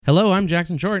Hello, I'm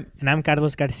Jackson Short. And I'm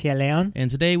Carlos Garcia Leon. And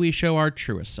today we show our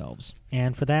truest selves.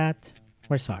 And for that,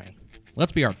 we're sorry.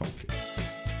 Let's be artful.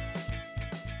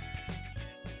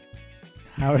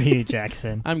 How are you,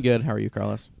 Jackson? I'm good. How are you,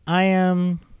 Carlos? I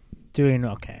am doing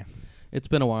okay. It's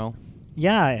been a while.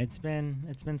 Yeah, it's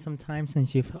been some time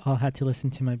since you've all had to listen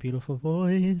to my beautiful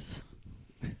voice.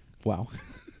 Wow.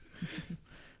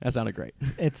 That sounded great.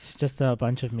 It's just a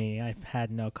bunch of me. I've had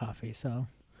no coffee, so.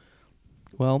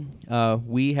 Well,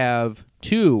 we have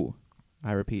two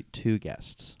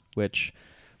guests, which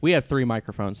we have 3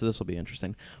 microphones, so this will be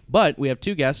interesting. But we have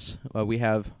 2 guests. We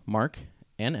have Mark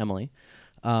and Emily.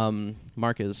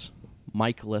 Mark is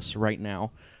mic-less right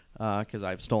now because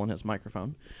I've stolen his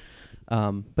microphone.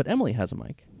 But Emily has a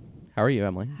mic. How are you,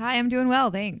 Emily? Hi, I'm doing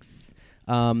well, thanks.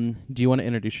 Do you want to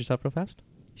introduce yourself real fast?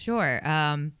 Sure.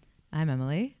 I'm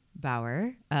Emily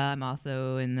Bauer. I'm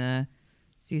also in the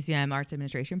CCM Arts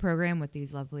Administration program with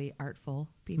these lovely artful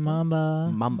people.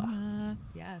 Mamba.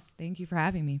 Yes, thank you for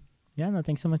having me. Yeah, no,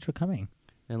 thanks so much for coming.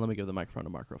 And let me give the microphone to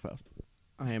Mark real fast.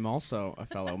 I am also a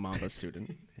fellow Mamba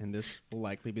student, and this will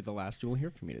likely be the last you will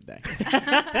hear from me today.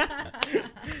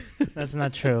 That's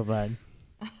not true, but...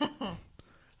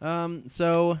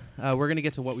 So we're going to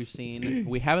get to what we've seen.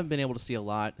 We haven't been able to see a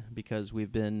lot because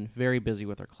we've been very busy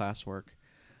with our classwork.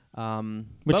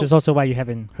 Which is also why you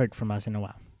haven't heard from us in a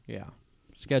while. Yeah.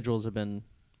 Schedules have been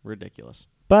ridiculous.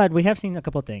 But we have seen a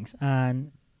couple things.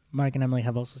 And Mark and Emily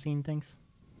have also seen things.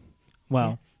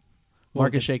 Well... Yes.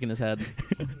 Mark is shaking his head.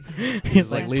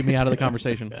 He's like, leave me out of the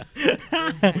conversation. No,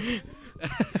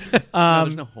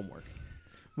 there's no homework.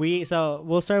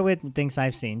 We'll start with things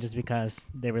I've seen just because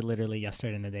they were literally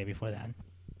yesterday and the day before that.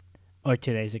 Or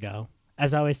 2 days ago.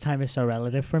 As always, time is so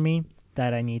relative for me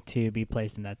that I need to be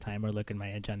placed in that time or look at my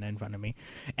agenda in front of me.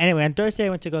 Anyway, on Thursday I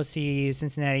went to go see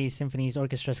Cincinnati Symphony's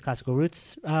Orchestra's Classical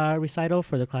Roots recital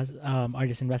for the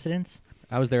artists in residence.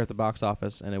 I was there at the box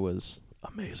office and it was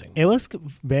amazing. It was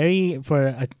for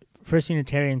a First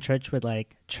Unitarian church with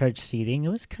like church seating, it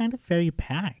was kind of very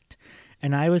packed.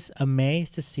 And I was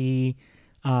amazed to see,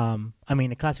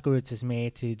 the Classical Roots is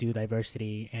made to do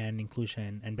diversity and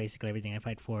inclusion and basically everything I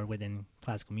fight for within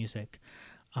classical music.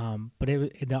 But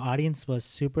the audience was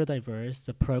super diverse.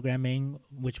 The programming,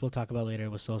 which we'll talk about later,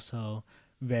 was also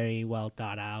very well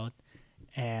thought out.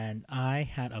 And I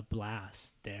had a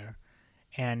blast there.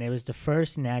 And it was the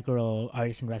first inaugural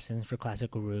artist in residence for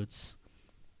Classical Roots.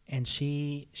 And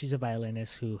she's a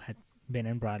violinist who had been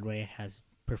on Broadway, has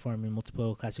performed in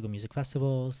multiple classical music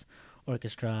festivals,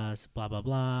 orchestras, blah, blah,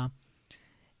 blah.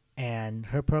 And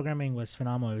her programming was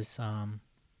phenomenal. It was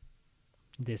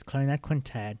this clarinet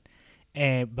quintet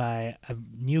by a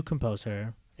new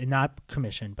composer, not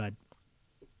commissioned, but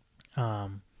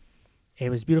it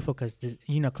was beautiful because,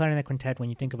 clarinet quintet, when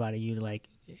you think about it,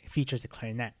 it features the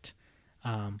clarinet.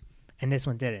 And this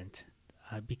one didn't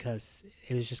because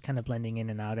it was just kind of blending in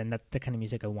and out. And that's the kind of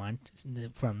music I want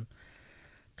from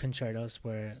concertos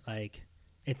where,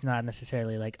 it's not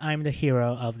necessarily like I'm the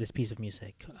hero of this piece of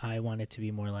music. I want it to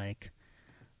be more like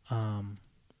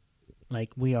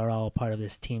we are all part of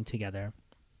this team together.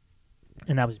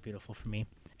 And that was beautiful for me.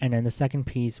 And then the second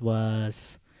piece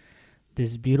was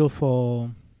this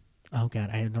beautiful... Oh, God,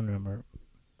 I don't remember.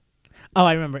 Oh,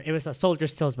 I remember. It was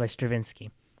Soldier's Tales by Stravinsky.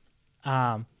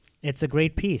 It's a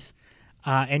great piece.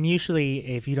 And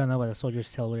usually, if you don't know what a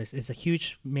Soldier's Tale is, it's a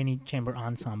huge mini chamber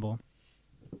ensemble.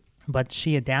 But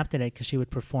she adapted it because she would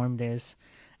perform this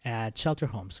at shelter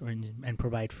homes and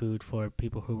provide food for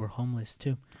people who were homeless,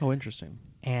 too. Oh, interesting.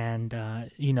 And,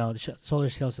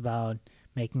 Soldier's Tale is about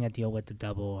making a deal with the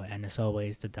devil, and as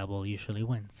always, the devil usually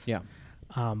wins. Yeah.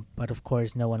 But, of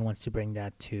course, no one wants to bring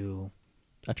that to...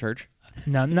 A church?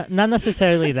 No, not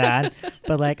necessarily that,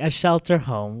 but a shelter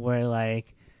home where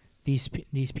these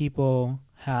people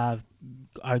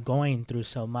are going through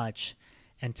so much,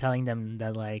 and telling them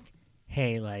that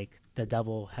hey, the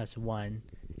devil has won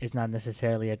is not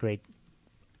necessarily a great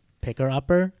picker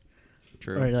upper.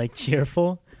 True. Or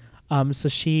cheerful. So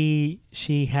she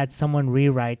had someone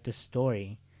rewrite the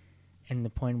story, and the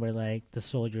point where the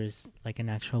soldier is an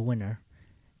actual winner.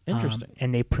 Interesting.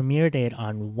 And they premiered it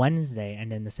on Wednesday,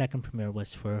 and then the second premiere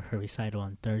was for her recital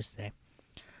on Thursday.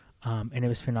 And it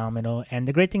was phenomenal. And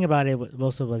the great thing about it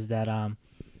also was that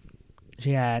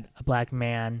she had a black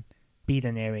man be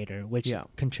the narrator, which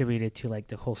contributed to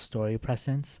the whole story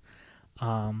presence.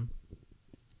 And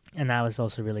that was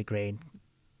also really great.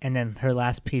 And then her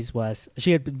last piece was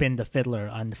she had been the Fiddler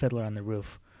on the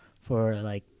Roof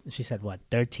for she said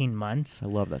 13 months. I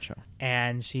love that show.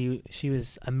 And she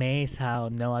was amazed how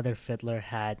no other fiddler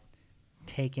had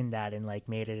taken that and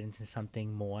made it into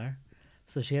something more.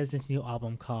 So she has this new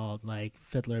album called like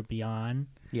Fiddler Beyond,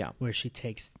 Yeah. where she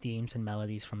takes themes and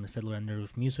melodies from the Fiddler on the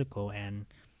Roof musical and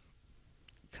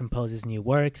composes new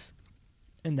works.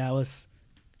 And that was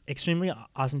extremely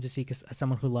awesome to see because as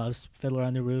someone who loves Fiddler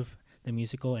on the Roof, the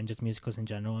musical, and just musicals in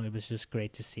general, it was just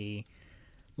great to see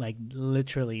like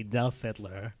literally the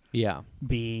fiddler Yeah.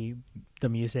 be the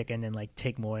music and then like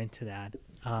take more into that.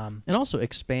 And also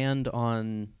expand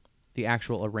on the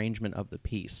actual arrangement of the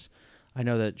piece. I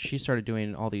know that she started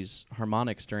doing all these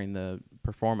harmonics during the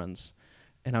performance,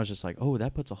 and I was just like, oh,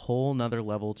 that puts a whole nother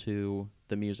level to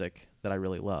the music that I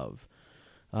really love.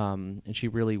 And she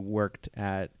really worked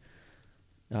at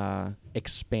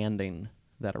expanding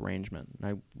that arrangement.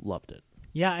 I loved it.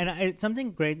 Yeah, and it's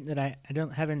something great that I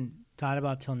haven't thought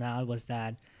about till now was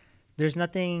that there's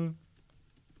nothing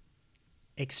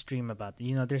extreme about it.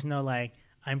 You know, there's no like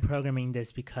I'm programming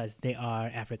this because they are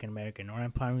African American, or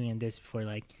I'm programming this for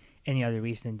like any other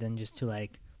reason than just to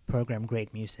like program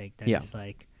great music that is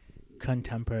like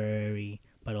contemporary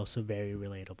but also very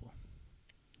relatable.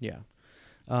 Yeah.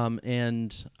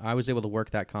 And I was able to work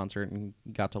that concert and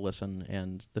got to listen,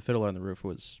 and the Fiddler on the Roof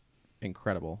was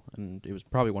incredible, and it was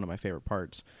probably one of my favorite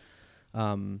parts.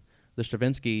 The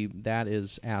Stravinsky, that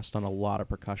is asked on a lot of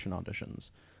percussion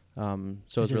auditions.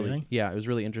 So it's really? Yeah, it was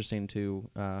really interesting to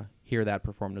hear that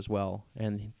performed as well,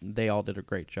 and they all did a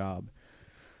great job.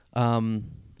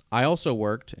 I also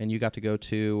worked, and you got to go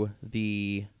to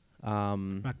the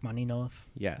Rachmaninoff.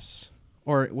 yes,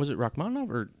 or was it Rachmaninoff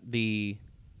or the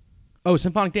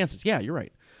symphonic dances? Yeah, you're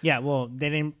right. Yeah, well, they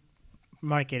didn't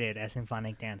market it as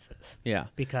symphonic dances Yeah,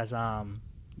 because of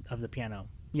the piano.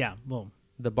 Yeah, well,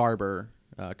 the Barber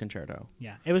concerto.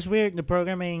 yeah. It was weird. The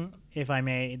programming, if I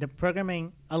may,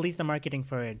 at least the marketing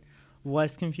for it,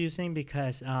 was confusing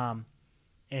because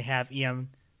it have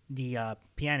the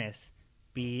pianist,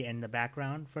 be in the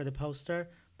background for the poster,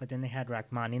 but then they had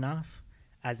Rachmaninoff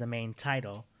as the main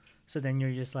title. So then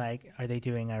you're just like, are they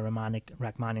doing a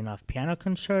Rachmaninoff piano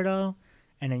concerto?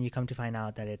 And then you come to find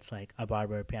out that it's like a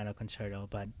Barber piano concerto,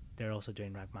 but they're also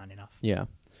doing Rachmaninoff. Yeah.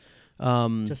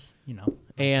 Just, you know.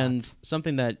 And thoughts.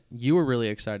 something that you were really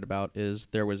excited about is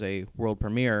there was a world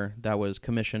premiere that was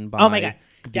commissioned by Oh my God.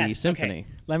 the Yes, symphony.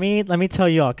 okay. Let me tell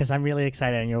you all because I'm really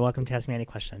excited and you're welcome to ask me any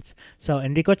questions. So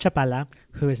Enrico Chapala,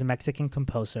 who is a Mexican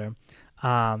composer,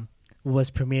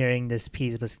 was premiering this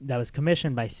piece that was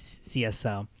commissioned by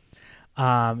CSO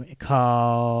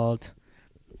called...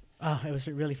 Oh, it was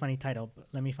a really funny title. But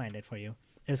let me find it for you.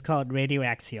 It was called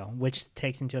Radioaxial, which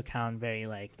takes into account very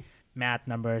like math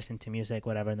numbers into music,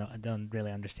 whatever. No, I don't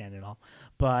really understand it all.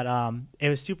 But it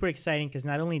was super exciting because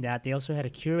not only that, they also had a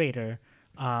curator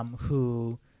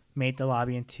who made the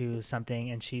lobby into something,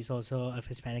 and she's also of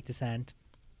Hispanic descent.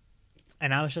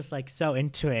 And I was just like so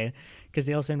into it because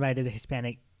they also invited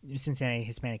the Cincinnati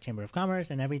Hispanic Chamber of Commerce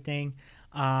and everything.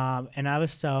 And I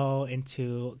was so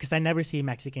into, because I never see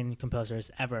Mexican composers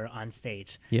ever on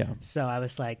stage. Yeah. So I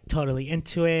was like totally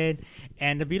into it.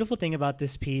 And the beautiful thing about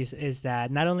this piece is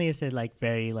that not only is it like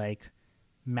very like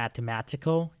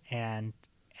mathematical and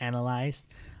analyzed,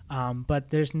 but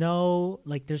there's no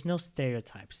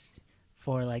stereotypes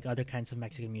for like other kinds of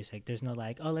Mexican music. There's no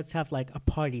like, oh, let's have like a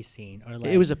party scene, or like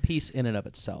It was a piece in and of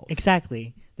itself.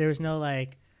 exactly. There was no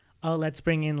like, oh, let's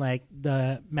bring in like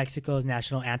the Mexico's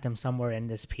national anthem somewhere in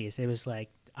this piece. It was like,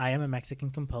 I am a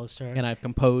Mexican composer. And I've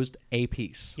composed a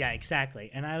piece. Yeah, exactly.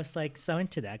 And I was like so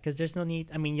into that because there's no need.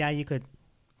 I mean, yeah, you could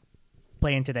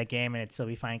play into that game and it'd still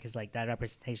be fine because like that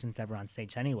representation's never on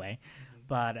stage anyway. Mm-hmm.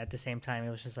 But at the same time, it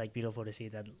was just like beautiful to see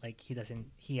that like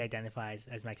he identifies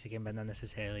as Mexican, but not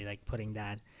necessarily like putting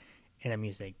that in the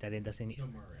music, that it doesn't. No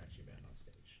mariachi band on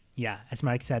stage. Yeah, as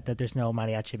Mark said, that there's no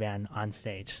mariachi band on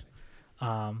stage.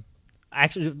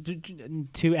 Actually,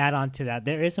 to add on to that,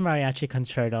 there is a mariachi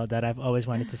concerto that I've always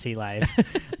wanted to see live.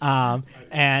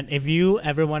 And if you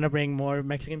ever want to bring more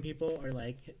Mexican people or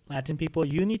like Latin people,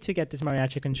 you need to get this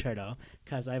mariachi concerto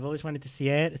because I've always wanted to see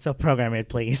it. So program it,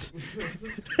 please.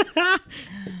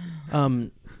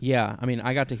 Yeah, I mean,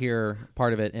 I got to hear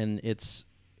part of it, and it's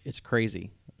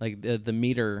crazy. Like the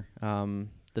meter,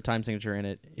 the time signature in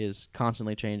it is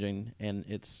constantly changing, and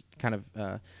it's kind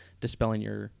of dispelling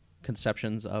your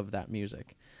conceptions of that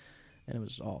music, and it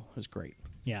was great.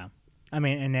 Yeah, I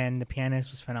mean, and then the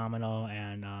pianist was phenomenal,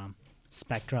 and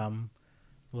Spectrum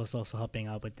was also helping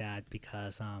out with that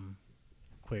because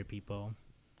queer people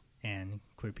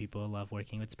love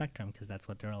working with Spectrum because that's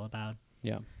what they're all about.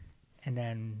 Yeah. And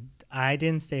then I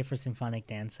didn't stay for symphonic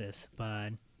dances,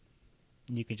 but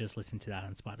you could just listen to that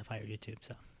on Spotify or YouTube.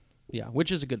 So Yeah,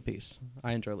 which is a good piece.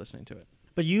 I enjoy listening to it.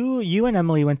 but you and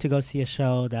Emily went to go see a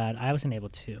show that I wasn't able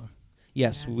to.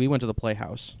 Yes, Yes. we went to the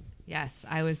Playhouse. Yes,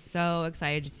 I was so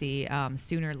excited to see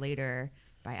Sooner Later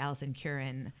by Allison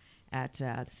Curran at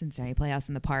the Cincinnati Playhouse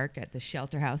in the Park at the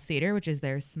Shelter House Theater, which is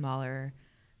their smaller,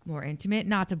 more intimate,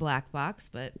 not to Black Box,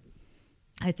 but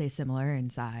I'd say similar in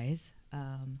size.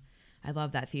 I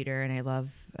love that theater, and I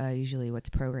love usually what's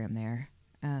programmed there.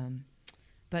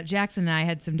 But Jackson and I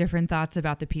had some different thoughts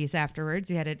about the piece afterwards.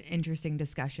 We had an interesting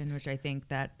discussion, which I think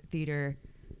that theater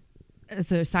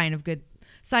is a sign of good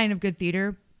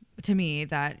theater to me,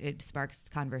 that it sparks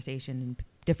conversation and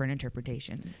different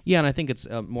interpretations. Yeah, and I think it's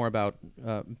more about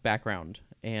background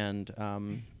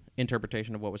and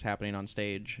interpretation of what was happening on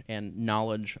stage and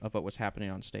knowledge of what was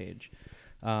happening on stage.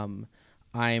 I'm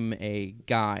a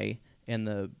guy, and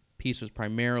the piece was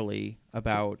primarily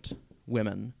about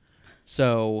women.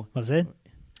 So Was it?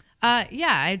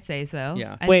 Yeah, I'd say so.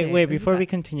 Yeah. Wait, before we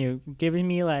continue, give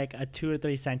me like a 2 or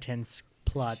 3 sentence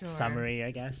plot Sure. summary,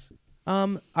 I guess.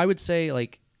 I would say,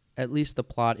 like, at least the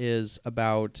plot is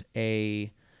about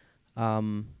a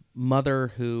mother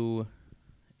who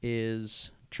is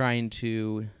trying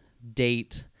to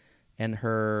date, and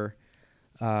her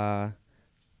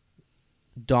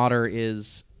daughter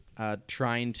is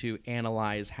trying to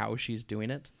analyze how she's doing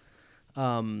it.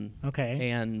 Okay.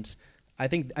 And I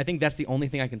think that's the only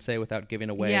thing I can say without giving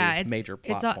away major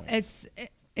plot points.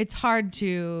 It's hard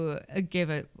to give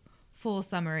a full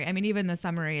summary. I mean, even the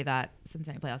summary that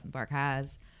Cincinnati Playhouse and Park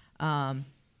has on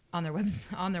their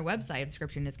website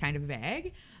description is kind of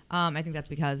vague. I think that's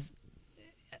because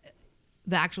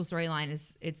the actual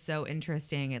storyline it's so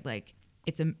interesting.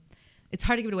 It's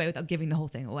hard to give it away without giving the whole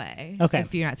thing away. Okay.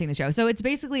 If you're not seeing the show, so it's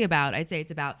basically about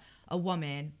a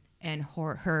woman and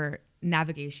her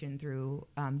navigation through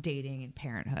dating and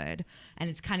parenthood, and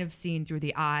it's kind of seen through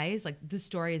the eyes. Like, the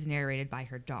story is narrated by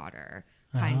her daughter,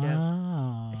 kind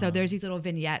of. So there's these little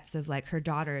vignettes of like her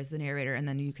daughter is the narrator, and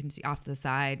then you can see off to the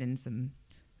side and some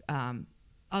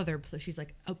she's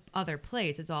like other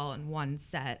place. It's all in one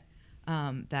set.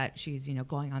 That she's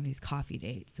going on these coffee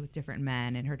dates with different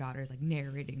men, and her daughter is like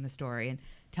narrating the story and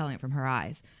telling it from her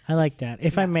eyes. I like that.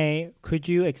 If I may, could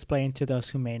you explain to those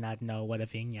who may not know what a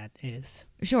vignette is?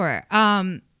 Sure.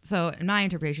 So in my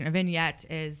interpretation, a vignette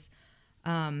is,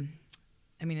 in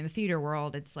the theater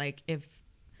world, it's like if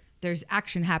there's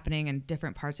action happening in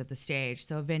different parts of the stage.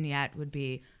 So a vignette would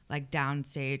be like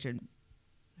downstage, and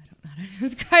I don't know how to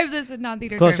describe this in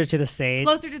non-theater Closer terms. to the stage.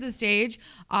 Closer to the stage.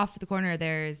 Off the corner,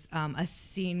 there's a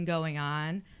scene going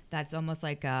on that's almost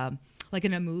like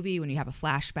in a movie when you have a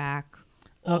flashback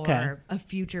or a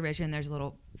future vision. There's a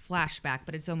little flashback,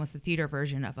 but it's almost the theater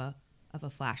version of a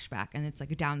flashback, and it's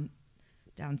like a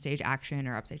downstage action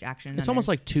or upstage action. It's almost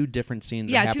like two different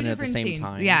scenes that happen at the same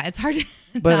time. Yeah, it's hard to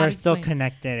but not are still explain.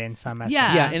 connected in some essence.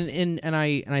 Yeah. Yeah, and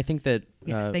I think that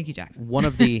Yes, thank you, Jackson. one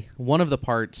of the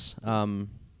parts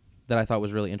that I thought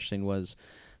was really interesting was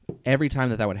every time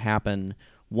that would happen,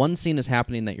 one scene is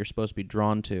happening that you're supposed to be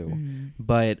drawn to,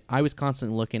 but I was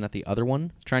constantly looking at the other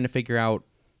one, trying to figure out,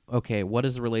 okay, what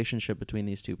is the relationship between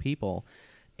these two people?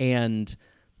 And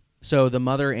so the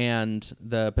mother and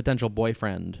the potential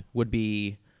boyfriend would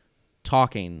be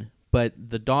talking, but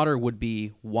the daughter would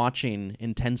be watching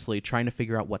intensely, trying to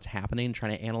figure out what's happening,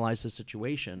 trying to analyze the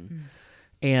situation,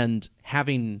 and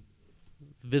having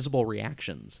visible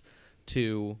reactions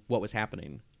to what was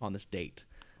happening on this date.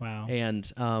 Wow.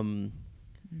 And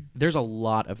there's a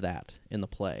lot of that in the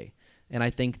play. And I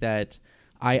think that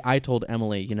I told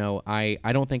Emily, I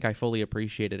don't think I fully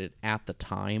appreciated it at the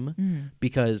time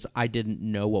because I didn't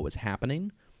know what was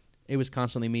happening. It was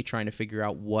constantly me trying to figure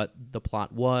out what the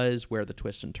plot was, where the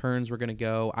twists and turns were going to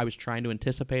go. I was trying to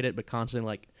anticipate it, but constantly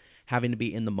like having to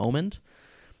be in the moment.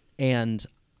 And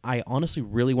I honestly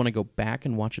really want to go back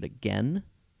and watch it again,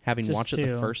 having Just watched it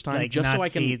the first time, like, just not so I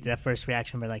can see the first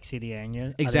reaction, but like see the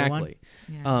other exactly.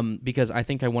 Yeah. Because I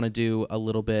think I want to do a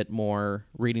little bit more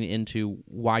reading into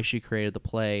why she created the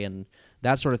play and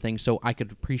that sort of thing, so I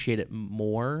could appreciate it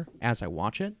more as I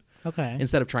watch it. Okay.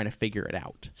 Instead of trying to figure it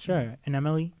out. Sure. And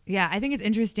Emily? Yeah, I think it's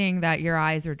interesting that your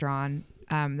eyes are drawn.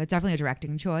 That's definitely a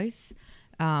directing choice.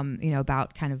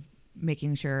 About kind of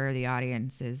making sure the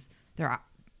audience is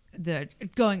the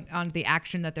going on to the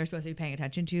action that they're supposed to be paying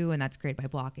attention to, and that's created by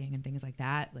blocking and things like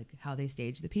that, like how they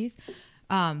stage the piece.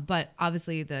 But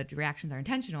obviously the reactions are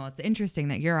intentional. It's interesting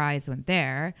that your eyes went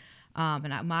there,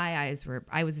 and my eyes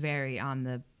I was very on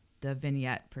the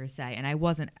vignette per se, and I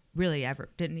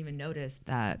didn't even notice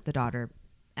that the daughter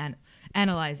and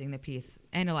analyzing the piece,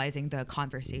 analyzing the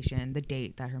conversation, the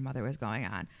date that her mother was going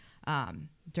on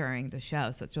during the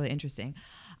show. So it's really interesting.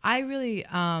 I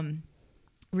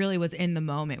really was in the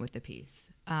moment with the piece,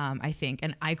 I think,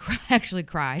 and I actually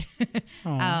cried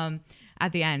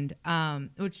at the end,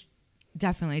 which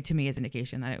definitely to me is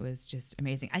indication that it was just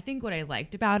amazing. I think what I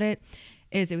liked about it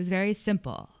is it was very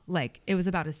simple. Like it was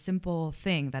about a simple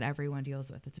thing that everyone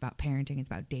deals with. It's about parenting. It's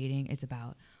about dating. It's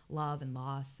about love and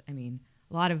loss. I mean,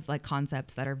 a lot of like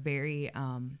concepts that are very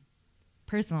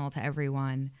personal to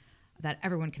everyone, that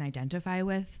everyone can identify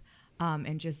with,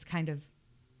 and just kind of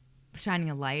shining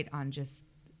a light on just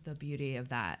the beauty of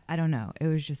that. I don't know. It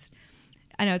was just,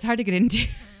 I know it's hard to get into.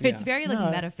 It's very like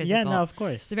metaphysical. Yeah, no, of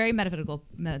course. It's a very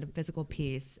metaphysical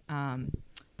piece.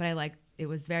 But I like, it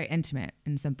was very intimate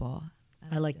and simple.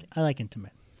 I like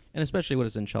intimate. And especially what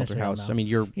is in Shelter That's House. real I mean,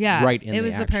 you're Yeah, right in it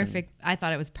was the the action. perfect. I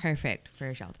thought it was perfect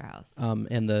for Shelter House.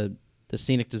 And the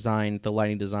scenic design, the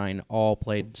lighting design, all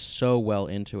played so well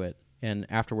into it. And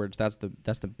afterwards, that's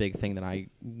the big thing that I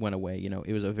went away. You know,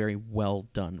 it was a very well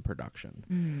done production.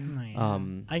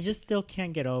 Nice. I just still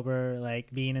can't get over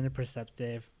like being in the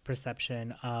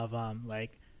perception of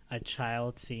like a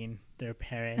child seeing their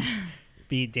parents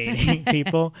be dating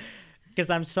people,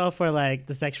 because I'm so for like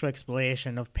the sexual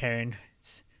exploitation of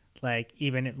parents, like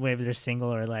even if they're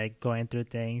single or like going through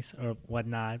things or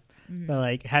whatnot. But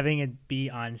like having it be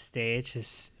on stage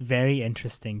is very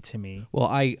interesting to me. Well,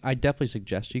 I definitely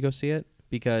suggest you go see it,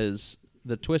 because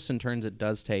the twists and turns it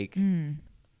does take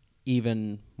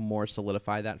even more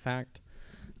solidify that fact.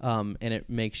 And it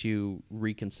makes you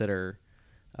reconsider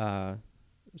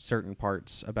certain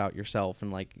parts about yourself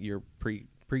and like your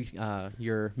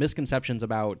your misconceptions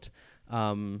about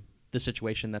the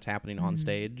situation that's happening on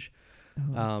stage.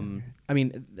 I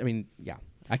mean, yeah.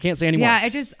 I can't say anymore. Yeah,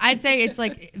 I'd say it's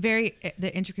like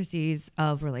the intricacies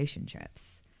of relationships.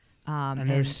 And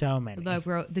there's so many.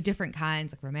 The different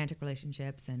kinds, like romantic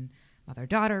relationships and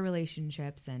mother-daughter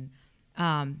relationships. And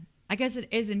I guess it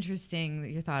is interesting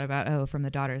that you thought about, from the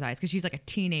daughter's eyes, because she's like a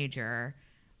teenager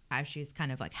as she's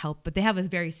kind of like but they have a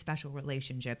very special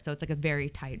relationship. So it's like a very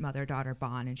tight mother-daughter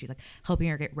bond, and she's like helping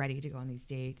her get ready to go on these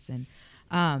dates. And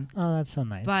oh, that's so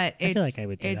nice. But I feel like I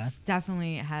would do that.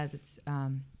 Definitely has its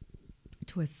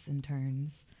twists and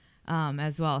turns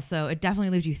as well. So it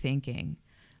definitely leaves you thinking.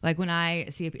 Like when I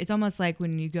see it, it's almost like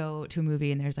when you go to a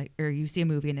movie and there's like, or you see a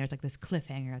movie and there's like this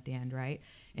cliffhanger at the end, right?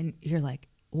 And you're like,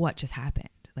 what just happened?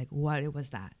 Like, what was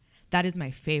that? That is my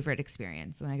favorite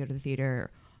experience when I go to the theater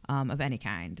of any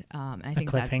kind. And I think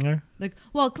cliffhanger? That's like,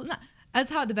 well, that's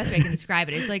how the best way I can describe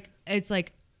it. It's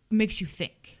like makes you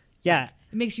think. Yeah. Like,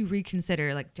 it makes you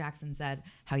reconsider, like Jackson said,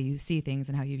 how you see things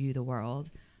and how you view the world.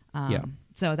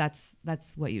 So that's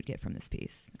what you'd get from this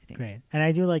piece, I think. Great. And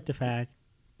I do like the fact,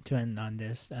 to end on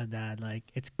this, that like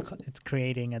it's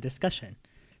creating a discussion,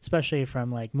 especially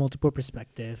from like multiple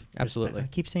perspective. Absolutely. I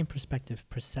keep saying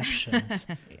perceptions.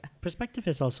 Perspective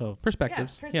is also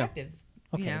Perspectives. Yeah, perspectives.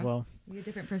 okay. You know, Well, we get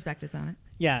different perspectives on it.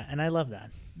 yeah, and I love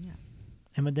that. Yeah.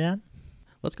 And with that,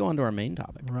 Let's go on to our main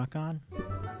topic. rock on.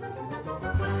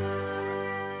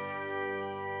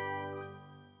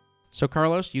 So,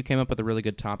 Carlos, you came up with a really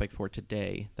good topic for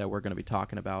today that we're going to be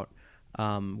talking about.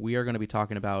 We are going to be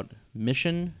talking about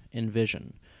mission and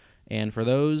vision. And for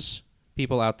those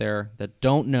people out there that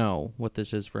don't know what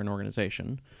this is for an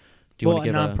organization, do you want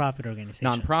to give a nonprofit organization?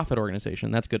 Nonprofit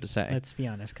organization. That's good to say. Let's be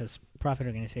honest, because profit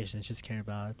organizations just care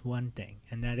about one thing,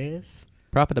 and that is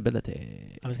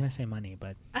Profitability. I was going to say money,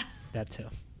 but that too.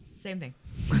 Same thing.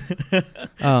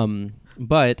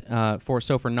 But for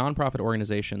nonprofit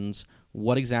organizations,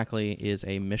 what exactly is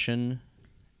a mission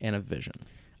and a vision?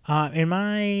 In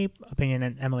my opinion,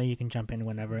 and Emily, you can jump in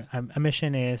whenever. A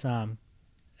mission is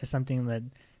something that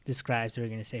describes the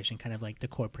organization, kind of like the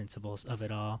core principles of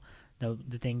it all,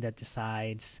 the thing that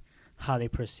decides how they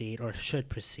proceed or should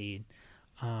proceed,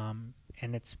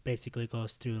 and it's basically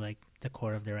goes through like the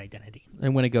core of their identity.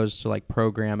 And when it goes to like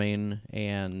programming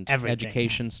and Everything,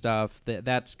 education stuff,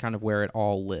 that's kind of where it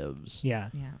all lives. Yeah,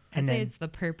 Yeah. And I'd say then- it's the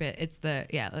purpose. It's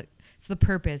the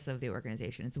purpose of the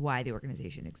organization. It's why the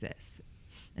organization exists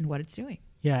and what it's doing.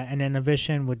 yeah, and then a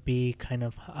vision would be kind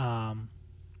of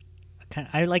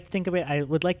I like to think of it. I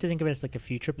would like to think of it as like a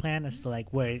future plan as to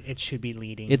like where it should be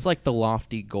leading. It's like the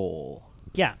lofty goal.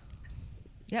 Yeah.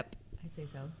 Yep. I'd say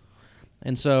so.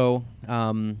 And so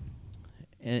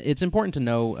it's important to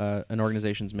know an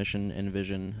organization's mission and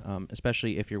vision,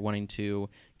 especially if you're wanting to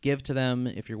give to them,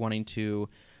 if you're wanting to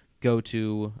go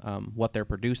to what they're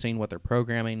producing, what they're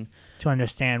programming. To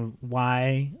understand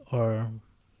why or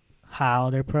how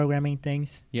they're programming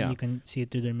things. Yeah. You can see it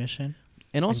through their mission.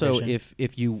 And also,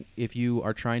 vision. if you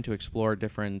are trying to explore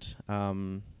different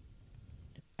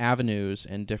avenues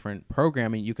and different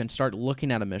programming, you can start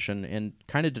looking at a mission and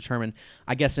kind of determine,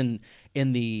 I guess in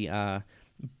the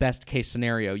best case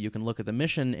scenario, you can look at the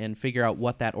mission and figure out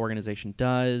what that organization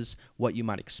does, what you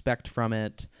might expect from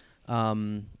it,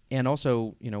 and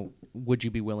also, would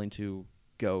you be willing to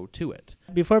go to it?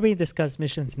 Before we discuss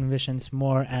missions and visions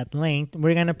more at length,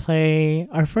 we're going to play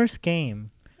our first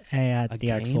game at A the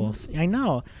game? Artfuls. I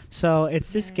know. So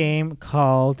it's this game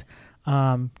called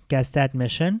Guess That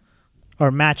Mission or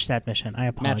Match That Mission. I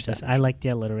apologize. That I like the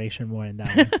alliteration more in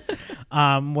that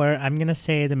one. Where I'm going to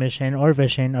say the mission or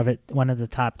vision of one of the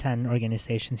top 10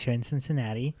 organizations here in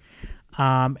Cincinnati.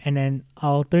 And then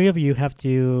all three of you have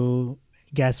to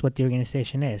guess what the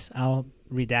organization is. I'll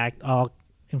redact all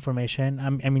information.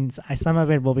 I mean, some of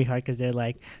it will be hard because they're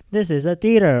like, this is a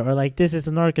theater or like this is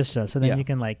an orchestra. So then Yeah. you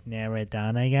can like narrow it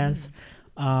down, I guess.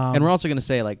 And we're also going to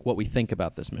say like what we think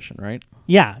about this mission, right?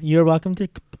 Yeah, you're welcome to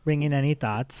bring in any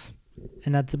thoughts.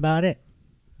 And that's about it.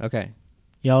 Okay.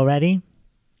 Y'all ready?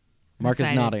 Mark is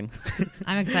excited. nodding.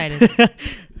 I'm excited.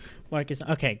 Marcus.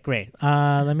 Okay, great.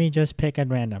 Let me just pick at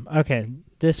random. Okay,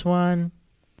 this one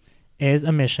is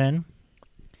a mission.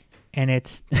 And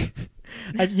it's, and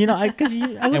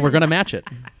And we're going to match it.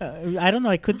 I don't know.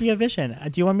 It could be a vision.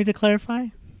 Do you want me to clarify?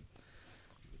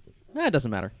 It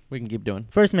doesn't matter. We can keep doing.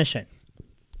 First mission.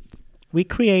 We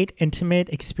create intimate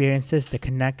experiences that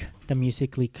connect the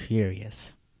musically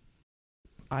curious.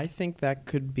 I think that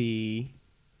could be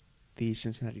the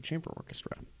Cincinnati Chamber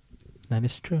Orchestra. That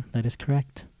is true. That is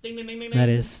correct. Ding, ding, ding, ding, That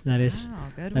ding. is Wow,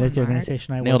 good that is the one, Mark.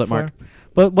 organization I Nailed work it, Mark. for.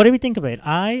 But what do we think of it?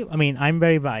 I mean, I'm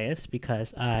very biased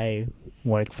because I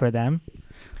work for them,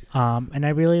 and I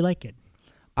really like it.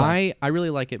 But I really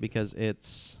like it because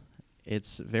it's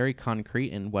very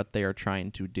concrete in what they are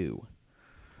trying to do.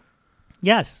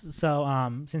 yes. So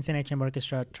Cincinnati Chamber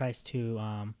Orchestra tries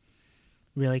to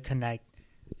really connect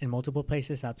in multiple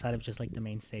places outside of just like the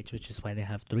main stage, which is why they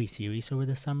have 3 series over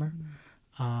the summer.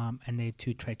 And they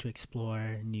try to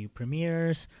explore new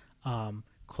premieres,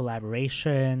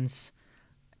 collaborations,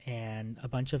 and a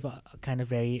bunch of kind of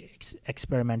very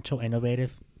experimental,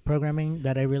 innovative programming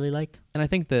that I really like. And I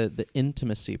think the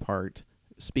intimacy part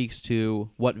speaks to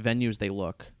what venues they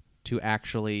look to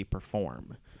actually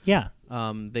perform. Yeah.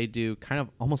 They do kind of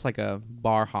almost like a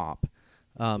bar hop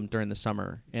during the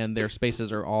summer, and their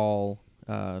spaces are all,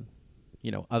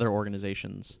 other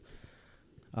organizations.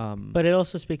 But it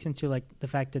also speaks into like the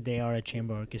fact that they are a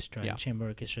chamber orchestra. Yeah. And chamber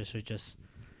orchestras are just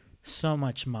so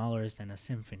much smaller than a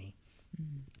symphony.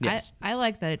 Yes. I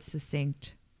like that it's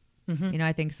succinct. Mm-hmm. You know,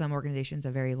 I think some organizations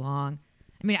are very long.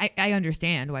 I mean, I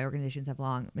understand why organizations have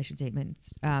long mission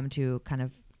statements to kind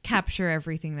of capture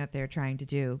everything that they're trying to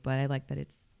do, but I like that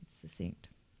it's succinct.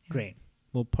 Yeah. Great.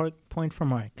 Well, point for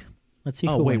Mark. Let's see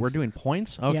Oh, who wait, wins. we're doing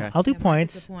points? Okay. Yeah, I'll do Yeah, Mark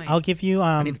points. gets a point. I'll give you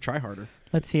I need to try harder.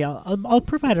 let's see. I'll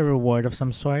provide a reward of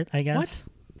some sort, I guess.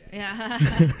 Yeah.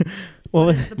 What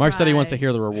was The Mark said he wants to prize.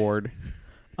 hear the reward.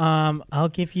 I'll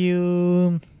give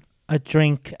you a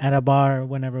drink at a bar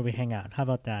whenever we hang out. How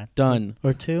about that? Done.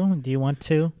 Or 2? Do you want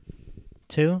 2?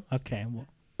 2? Okay. Well,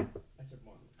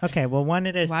 okay. Well, 1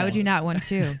 it is. Why would then. you not want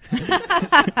to?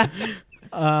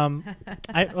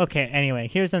 Okay. Anyway,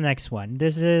 here's the next one.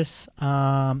 This is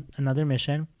another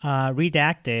mission.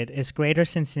 Redacted is Greater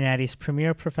Cincinnati's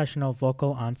premier professional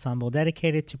vocal ensemble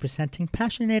dedicated to presenting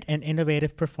passionate and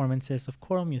innovative performances of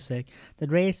choral music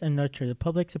that raise and nurture the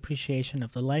public's appreciation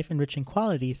of the life-enriching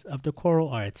qualities of the choral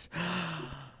arts.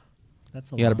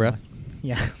 That's a You got a long breath? one.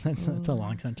 Yeah, that's a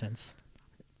long sentence.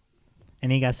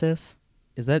 Any guesses?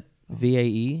 Is that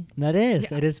VAE? That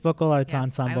is. Yeah. It is vocal arts Yeah,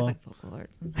 ensemble. I was like vocal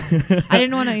arts. I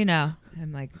didn't want to,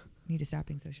 I'm like, need to stop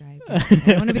being so shy. I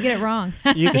don't want to get it wrong.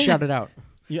 You Just can shout it out.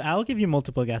 I'll give you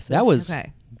multiple guesses. That was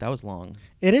Okay. long.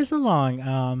 It is a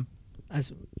long.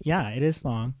 It is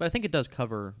long. But I think it does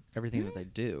cover everything that they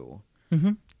do.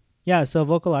 Mm-hmm. Yeah. So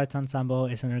Vocal Arts Ensemble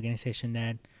is an organization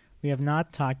that we have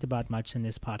not talked about much in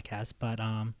this podcast, but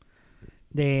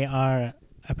they are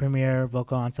a premier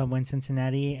vocal ensemble in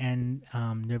Cincinnati, and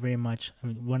they're very much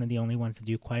one of the only ones to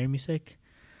do choir music.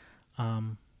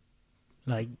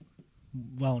 Like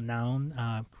well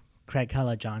known. Craig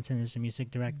Hella Johnson is the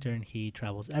music director, and he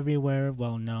travels everywhere.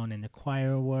 Well known in the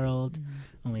choir world.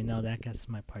 Only know that because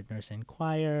my partner's in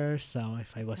choir. So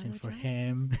if I wasn't for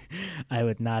him, I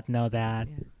would not know that.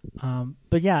 Yeah.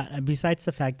 But yeah, besides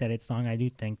the fact that it's long, I do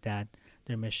think that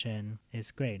their mission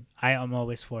is great. I am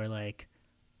always for like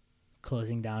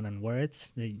closing down on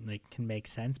words. They like can make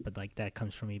sense, but like that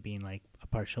comes from me being like a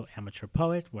partial amateur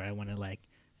poet, where I want to like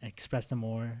express them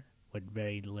more with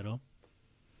very little.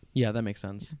 Yeah, that makes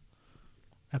sense.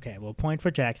 Okay, well, point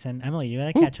for Jackson. Emily, you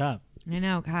gotta catch up. I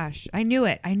know. Gosh, I knew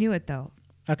it though.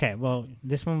 Okay, well,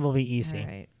 this one will be easy. All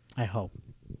right. I hope.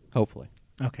 Hopefully.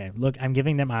 Okay, look, I'm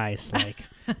giving them eyes. Like,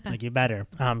 like you better.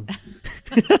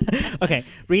 Okay.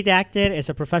 Redacted is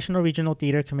a professional regional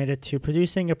theater committed to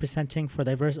producing or presenting for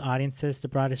diverse audiences the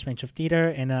broadest range of theater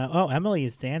in Emily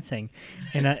is dancing.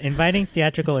 In an inviting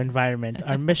theatrical environment.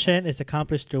 Our mission is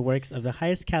accomplished through works of the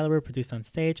highest caliber produced on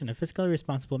stage in a fiscally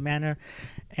responsible manner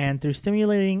and through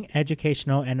stimulating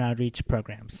educational and outreach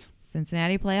programs.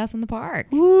 Cincinnati Playhouse in the Park.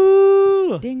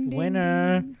 Woo! Ding, ding,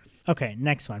 Winner. ding. Okay,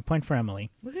 next one. Point for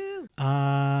Emily. Woohoo.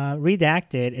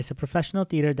 Redacted is a professional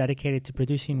theater dedicated to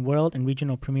producing world and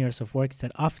regional premieres of works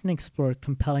that often explore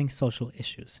compelling social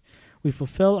issues. We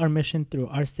fulfill our mission through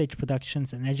our stage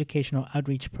productions and educational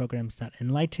outreach programs that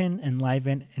enlighten,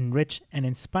 enliven, enrich, and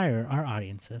inspire our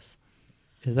audiences.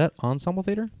 Is that ensemble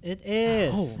theater? It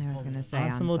is. I was going to say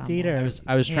Ensemble ensemble. theater.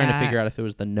 I was trying to Yeah. figure out if it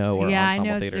was the no or Yeah, I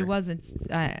ensemble know theater. it wasn't.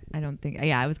 I don't think.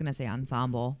 Yeah, I was going to say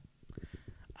ensemble.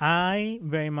 I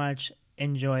very much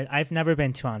enjoyed. I've never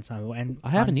been to ensemble, and I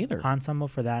haven't either. Ensemble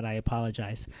for that, I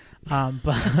apologize. But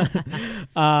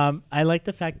I like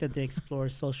the fact that they explore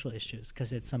social issues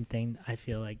because it's something I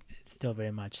feel like it's still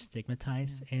very much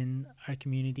stigmatized in our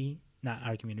community. Not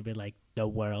our community, but like the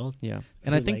world. Yeah,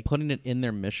 and I So, think like- putting it in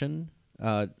their mission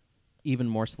even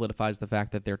more solidifies the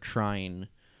fact that they're trying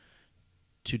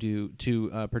to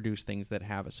produce things that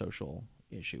have a social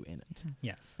issue in it.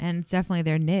 Yes, And it's definitely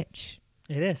their niche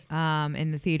it is.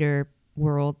 in the theater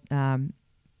world, in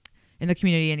the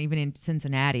community, and even in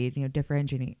Cincinnati. You know,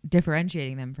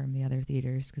 differentiating them from the other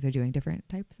theaters because they're doing different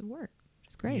types of work, which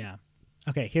is great. Yeah.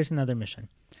 Okay, here's another mission.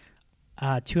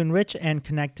 To enrich and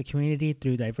connect the community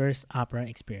through diverse opera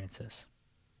experiences.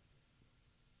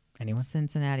 Anyone?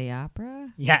 Cincinnati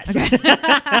Opera. Yes.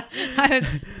 I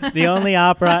was, The only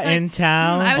opera in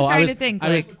town. I was Oh, I trying was- to think.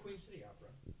 I was- Like,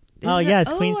 Oh is it-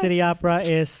 yes, Queen City Opera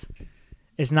is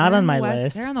not they're on my the west-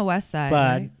 list, They're on the west side,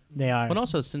 but right? they are. But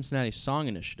also Cincinnati Song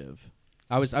Initiative.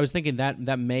 I was thinking that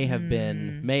may have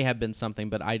been something,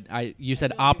 but I you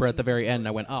said opera at the very end, and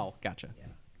I went, oh, gotcha.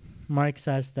 Mark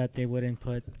says that they wouldn't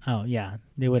put. Oh yeah,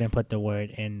 they wouldn't put the word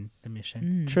in the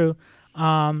mission. Mm. True.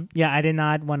 Yeah, I did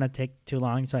not want to take too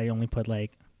long, so I only put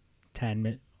like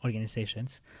 10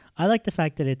 organizations. I like the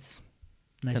fact that it's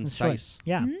nice and Concise. short.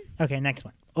 Yeah. Mhm. Okay, next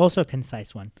one. Also a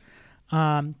concise one.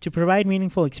 To provide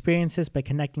meaningful experiences by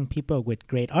connecting people with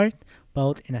great art,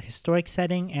 both in a historic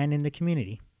setting and in the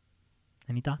community.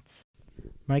 Any thoughts?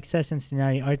 Mike says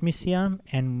Cincinnati Art Museum,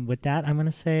 and with that, I'm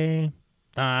gonna say,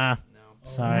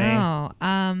 sorry. No.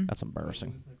 That's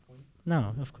embarrassing.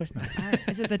 No, of course not.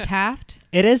 Is it the Taft?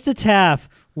 It is the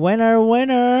Taft.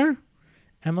 Winner.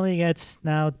 Emily gets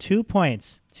now 2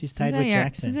 points. She's tied with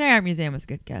Jackson. Cincinnati Art Museum was a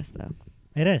good guess, though.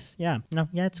 It is. Yeah. No.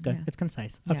 Yeah. It's good. Yeah. It's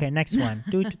concise. Yeah. Okay. Next one.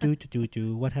 Do.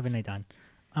 What haven't I done?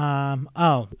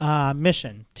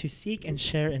 Mission to seek and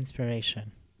share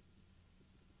inspiration.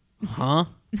 Huh?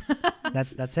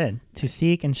 That's it. To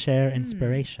seek and share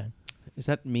inspiration. Is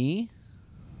that me?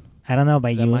 I don't know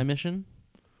about Is you. that my mission?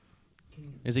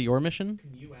 Is it your mission?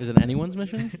 Is it anyone's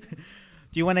mission?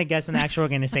 Do you want to guess an actual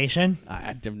organization? I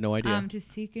have no idea. To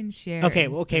seek and share. Okay.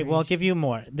 Well, I'll give inspiration. you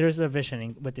more. There's a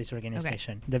vision with this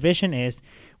organization. The vision is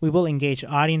we will engage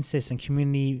audiences and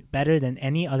community better than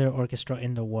any other orchestra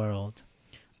in the world.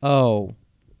 Oh,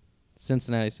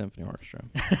 Cincinnati Symphony Orchestra.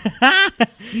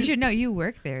 You should know. You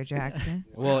work there, Jackson.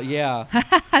 Well, yeah.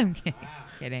 I'm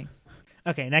kidding.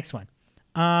 Okay, next one.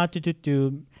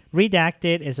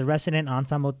 Redacted is a resident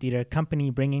ensemble theater company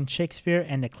bringing Shakespeare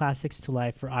and the classics to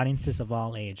life for audiences of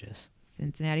all ages.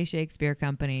 Cincinnati Shakespeare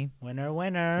Company. Winner.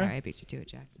 Sorry, I beat you to it,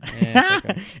 Jackson. Yeah, it's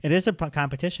okay. It is a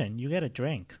competition. You get a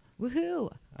drink.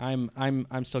 Woohoo! I'm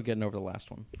still getting over the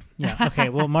last one. Yeah. Okay.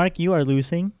 Well, Mark, you are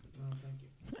losing.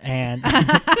 And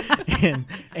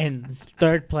in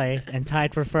third place and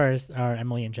tied for first are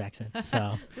Emily and Jackson.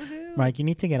 So, Woohoo! Mark, you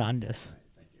need to get on this.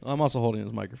 I'm also holding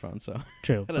his microphone, so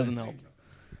True. that doesn't help.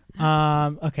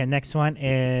 Okay, next one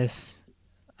is,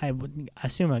 I would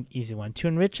assume an easy one. To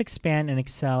enrich, expand, and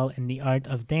excel in the art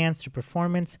of dance through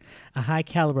performance, a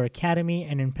high-caliber academy,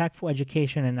 and impactful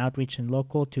education and outreach in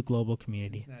local to global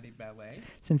community. Cincinnati Ballet.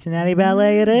 Cincinnati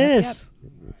Ballet it Yep, is.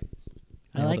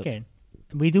 I Nailed like it. it.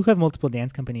 We do have multiple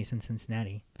dance companies in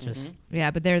Cincinnati. Just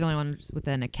Yeah, but they're the only ones with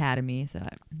an academy, so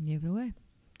I gave it away.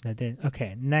 that did.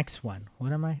 Okay, next one.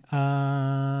 What am I?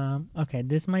 Okay,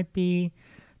 this might be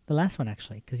the last one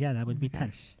actually, because yeah, that would Oh be my 10.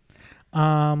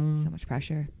 gosh, so much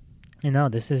pressure. You know,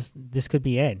 this could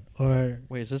be it. Or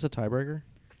Wait, is this a tiebreaker?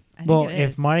 I think well, it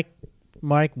if is.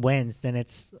 Mark wins, then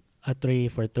it's a 3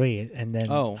 for 3, and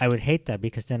then Oh. I would hate that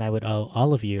because then I would owe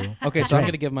all of you. Okay, so I'm Right.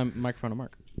 gonna give my microphone to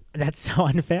Mark. That's so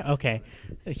unfair. Okay,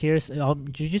 here's all.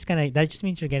 You're just gonna. That just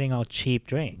means you're getting all cheap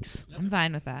drinks. I'm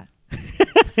fine with that.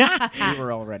 We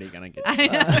were already gonna get. I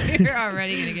know you're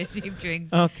already gonna get cheap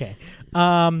drinks. Okay.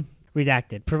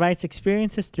 redacted, provides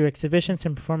experiences through exhibitions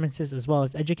and performances as well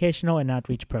as educational and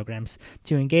outreach programs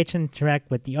to engage and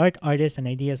interact with the art, artists, and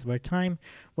ideas of our time,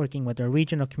 working with our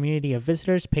regional community of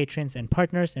visitors, patrons, and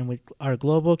partners, and with our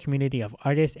global community of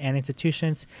artists and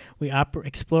institutions. We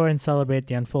explore and celebrate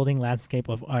the unfolding landscape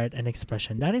of art and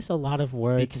expression. That is a lot of The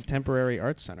words. Contemporary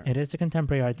Arts Center. It is the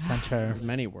Contemporary Arts Center.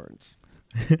 Many words.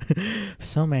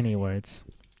 So many words.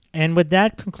 And with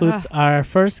that concludes our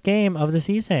first game of the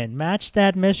season, Match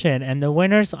That Mission. And the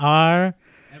winners are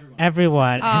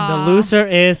everyone. And the loser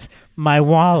is my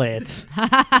wallet.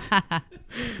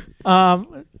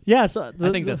 Yeah, so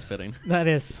I think that's fitting. that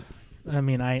is, I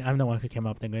mean, I'm the one who came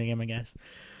up with the game, I guess.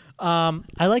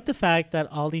 I like the fact that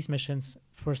all these missions,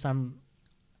 for some,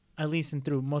 at least and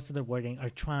through most of the wording, are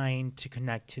trying to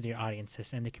connect to their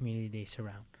audiences and the community they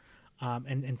surround,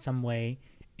 and in some way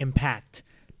impact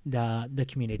the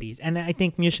communities. And I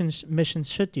think missions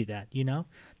should do that. You know,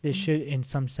 they should, in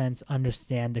some sense,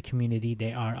 understand the community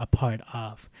they are a part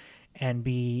of, and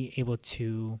be able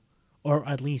to, or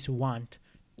at least want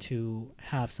to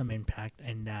have some impact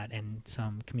in that and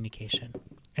some communication.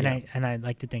 And I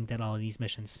like to think that all of these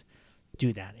missions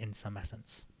do that in some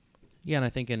essence. Yeah, and I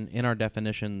think in our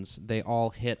definitions, they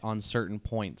all hit on certain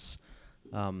points.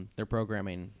 Their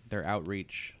programming, their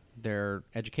outreach, their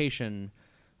education.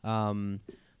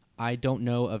 I don't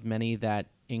know of many that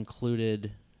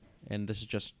included, and this is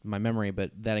just my memory,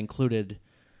 but that included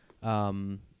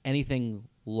anything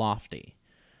lofty.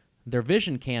 Their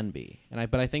vision can be,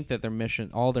 but I think that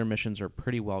all their missions are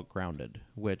pretty well grounded,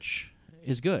 which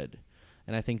is good.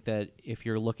 And I think that if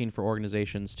you're looking for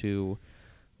organizations to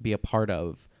be a part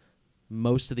of,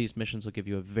 most of these missions will give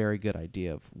you a very good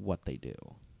idea of what they do.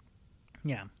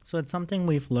 Yeah, so it's something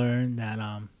we've learned that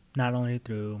not only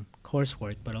through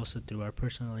coursework, but also through our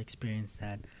personal experience,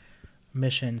 that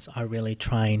missions are really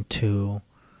trying to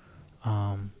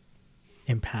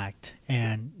impact,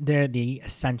 and they're the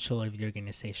essential of the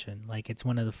organization. Like, it's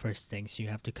one of the first things you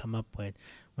have to come up with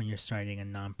when you're starting a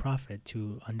nonprofit,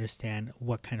 to understand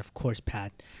what kind of course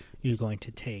path you're going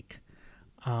to take.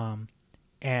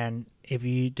 And if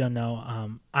you don't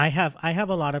know, I have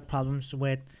a lot of problems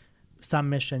with some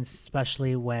missions,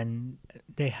 especially when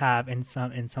they have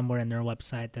somewhere in their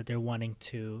website that they're wanting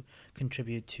to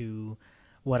contribute to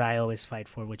what I always fight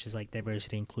for, which is like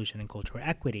diversity, inclusion, and cultural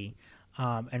equity.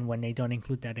 And when they don't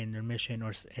include that in their mission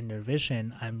or in their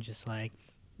vision, I'm just like,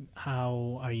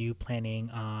 how are you planning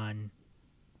on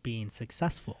being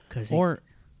successful?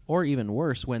 Or even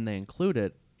worse, when they include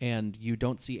it and you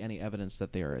don't see any evidence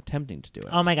that they are attempting to do it.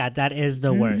 Oh my God, that is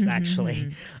the worst,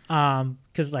 actually.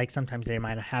 Because like sometimes they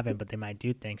might not have it, but they might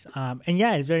do things. And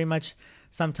yeah, it's very much,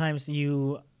 sometimes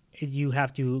you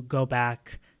have to go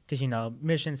back, because, you know,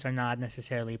 missions are not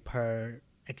necessarily per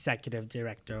executive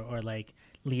director or like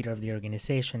leader of the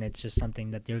organization. It's just something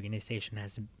that the organization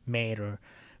has made or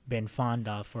been fond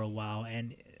of for a while.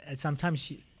 And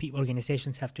sometimes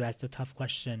organizations have to ask the tough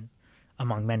question,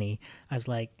 among many. I was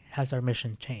like, has our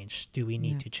mission changed? Do we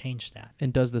need to change that?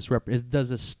 And does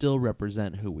this still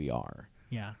represent who we are?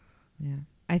 Yeah. Yeah.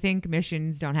 I think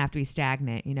missions don't have to be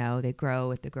stagnant. You know, they grow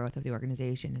with the growth of the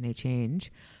organization and they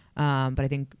change. But I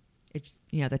think it's,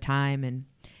 you know, the time and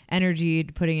energy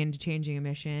putting into changing a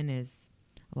mission is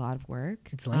a lot of work.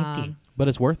 It's lengthy. But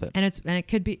it's worth it. And it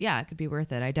could be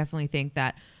worth it. I definitely think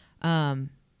that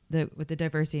with the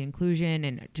diversity and inclusion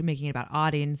and to making it about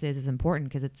audiences is important,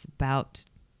 because it's about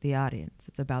the audience.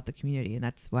 It's about the community, and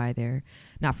that's why they're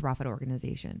not-for-profit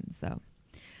organizations. So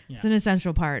it's an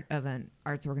essential part of an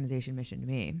arts organization mission to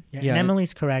me. Yeah, and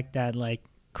Emily's correct that like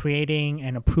creating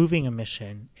and approving a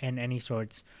mission and any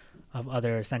sorts of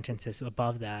other sentences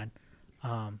above that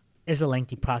is a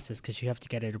lengthy process, because you have to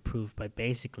get it approved by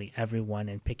basically everyone,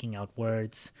 and picking out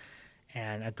words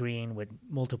and agreeing with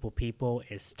multiple people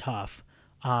is tough.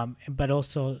 But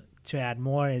also, to add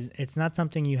more, it's not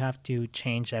something you have to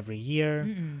change every year,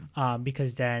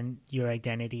 because then your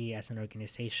identity as an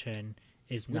organization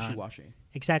is not wishy-washy.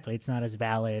 Exactly, it's not as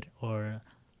valid or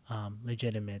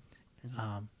legitimate.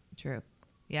 True.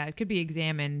 Yeah, it could be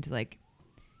examined, like,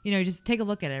 you know, just take a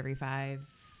look at it every 5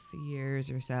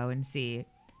 years or so and see.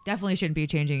 Definitely shouldn't be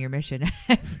changing your mission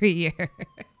every year.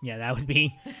 Yeah, that would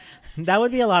be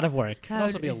a lot of work. It would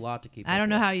also be a lot to keep. I don't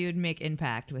know how you would make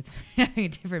impact with having a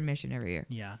different mission every year.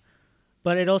 Yeah,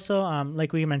 but it also,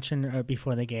 like we mentioned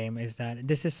before the game, is that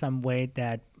this is some way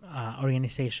that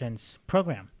organizations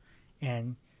program,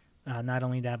 and not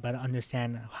only that, but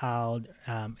understand how,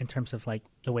 in terms of like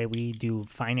the way we do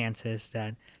finances,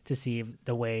 that to see if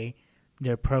the way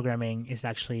their programming is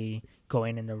actually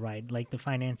going in the right, like the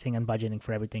financing and budgeting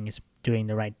for everything is doing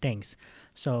the right things.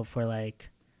 So for like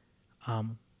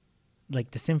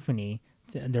like the symphony,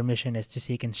 their mission is to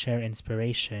seek and share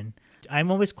inspiration.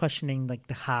 I'm always questioning like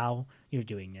the how you're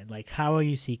doing it. Like, how are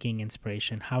you seeking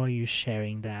inspiration? How are you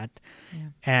sharing that? Yeah.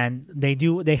 And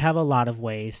they have a lot of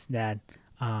ways that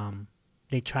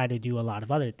they try to do a lot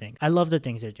of other things. I love the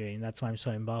things they're doing. That's why I'm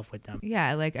so involved with them.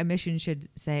 Yeah, like a mission should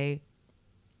say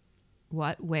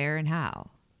what, where, and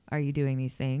how are you doing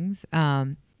these things.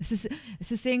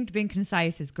 Succinct, being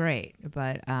concise is great,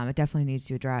 but it definitely needs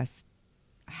to address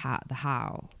the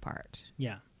how part.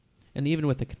 Yeah. And even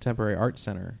with the Contemporary Art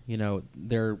Center, you know,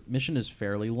 their mission is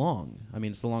fairly long. I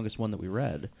mean, it's the longest one that we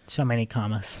read. So many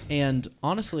commas. And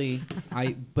honestly,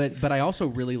 but I also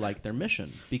really like their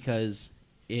mission because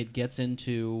it gets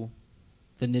into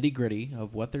the nitty-gritty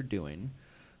of what they're doing.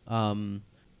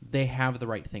 They have the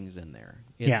right things in there.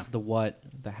 It's the what,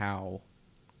 the how,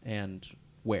 and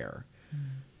where.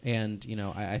 And, you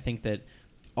know, I think that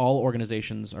all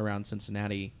organizations around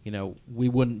Cincinnati, you know, we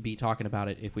wouldn't be talking about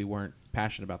it if we weren't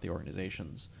passionate about the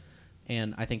organizations.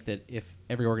 And I think that if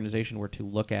every organization were to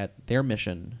look at their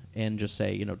mission and just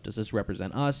say, you know, does this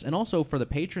represent us? And also for the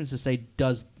patrons to say,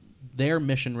 does their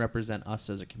mission represent us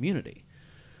as a community?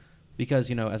 Because,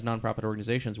 you know, as nonprofit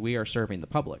organizations, we are serving the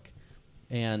public.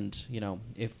 And, you know,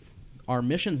 if our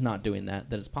mission's not doing that,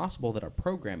 then it's possible that our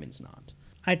programming's not.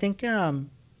 I think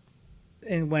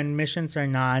and when missions are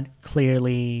not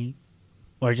clearly,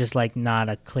 or just like not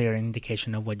a clear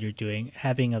indication of what you're doing,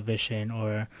 having a vision,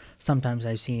 or sometimes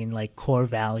I've seen like core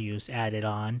values added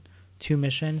on to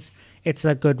missions, it's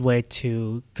a good way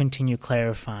to continue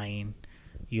clarifying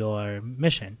your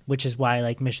mission, which is why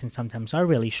like missions sometimes are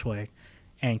really short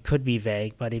and could be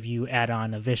vague. But if you add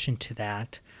on a vision to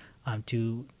that,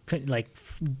 to like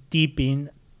dig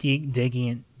in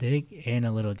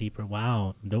a little deeper.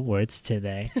 Wow, the words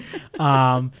today.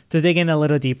 To dig in a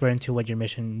little deeper into what your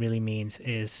mission really means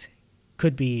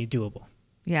could be doable.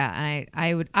 Yeah, and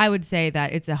I would say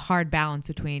that it's a hard balance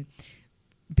between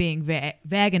being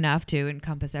vague enough to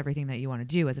encompass everything that you want to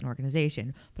do as an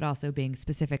organization, but also being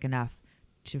specific enough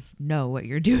to know what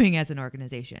you're doing as an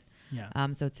organization. Yeah.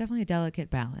 So it's definitely a delicate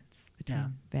balance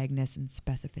between vagueness and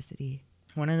specificity.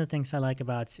 One of the things I like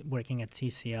about working at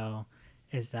CCO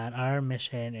is that our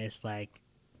mission is like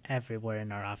everywhere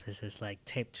in our office is like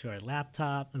taped to our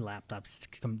laptops,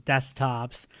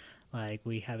 desktops. Like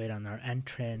we have it on our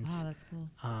entrance. Oh, that's cool.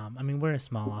 I mean, we're a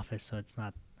small office, so it's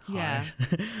not hard. Yeah.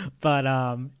 But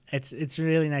it's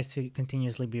really nice to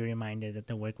continuously be reminded that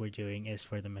the work we're doing is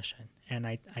for the mission. And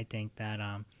I think that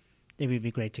it would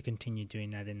be great to continue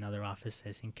doing that in other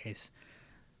offices in case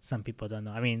some people don't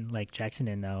know. I mean, like Jackson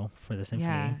didn't know for the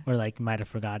symphony, or like might have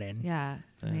forgotten. Yeah,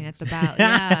 I mean at Thanks.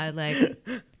 the like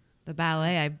the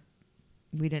ballet,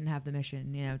 we didn't have the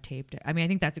mission, you know, taped. I mean, I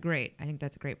think that's great. I think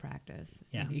that's a great practice.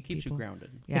 Yeah, It keeps you grounded.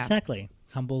 Yeah. Exactly.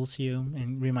 Humbles you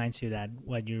and reminds you that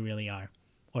what you really are,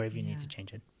 or if you need to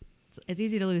change it. It's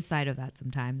easy to lose sight of that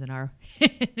sometimes in our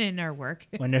in our work.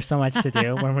 When there's so much to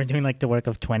do, when we're doing like the work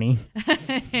of 20.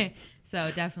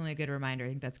 So definitely a good reminder. I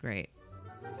think that's great.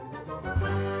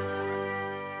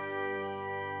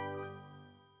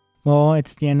 Well,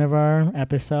 it's the end of our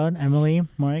episode. Emily,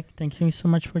 Mark, thank you so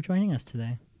much for joining us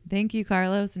today. Thank you,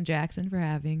 Carlos and Jackson, for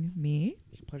having me.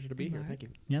 It's a pleasure to be here. Thank you.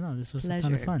 Yeah, no, this was a ton of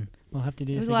Pleasure. fun. We'll have to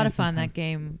do It this was a lot again of fun. sometime. That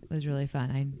game was really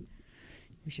fun.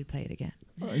 We should play it again.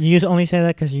 You only say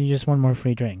that because you just want more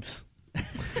free drinks.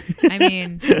 I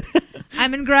mean,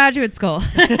 I'm in graduate school.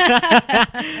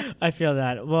 I feel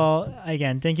that. Well,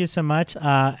 again, thank you so much.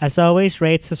 As always,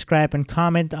 rate, subscribe, and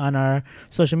comment on our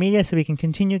social media so we can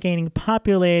continue gaining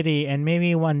popularity. And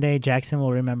maybe one day Jackson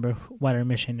will remember what our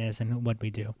mission is and what we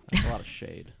do. That's a lot of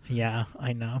shade. Yeah,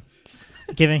 I know.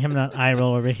 Giving him that eye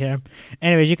roll over here.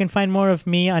 Anyways, you can find more of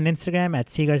me on Instagram at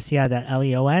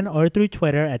cgarcia.leon or through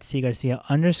Twitter at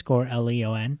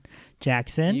cgarcia_leon.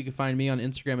 Jackson. And you can find me on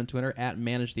Instagram and Twitter at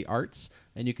Manage the Arts.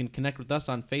 And you can connect with us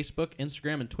on Facebook,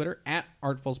 Instagram, and Twitter at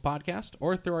Artfuls Podcast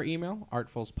or through our email,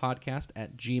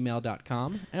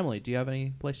 artfulspodcast@gmail.com. Emily, do you have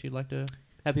any place you'd like to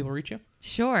have people reach you?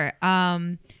 Sure.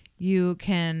 You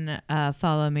can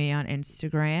follow me on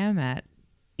Instagram at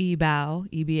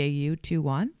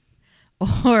EBAU21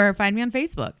 or find me on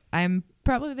Facebook. I'm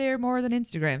probably there more than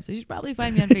Instagram, so you should probably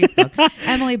find me on Facebook.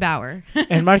 Emily Bauer.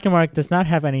 And Mark and Mark does not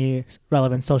have any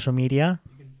relevant social media.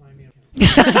 He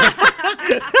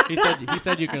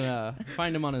said you can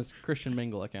find him on his Christian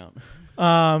Mingle account.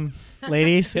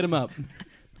 Ladies, Hit him up.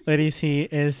 ladies, he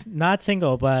is not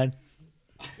single, but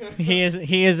he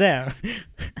is there.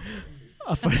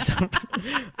 For some,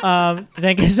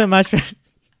 thank you so much for.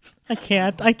 I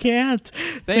can't.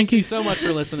 Thank you so much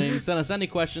for listening. Send us any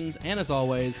questions, and as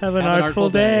always, Have an artful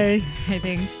day. I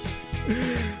think.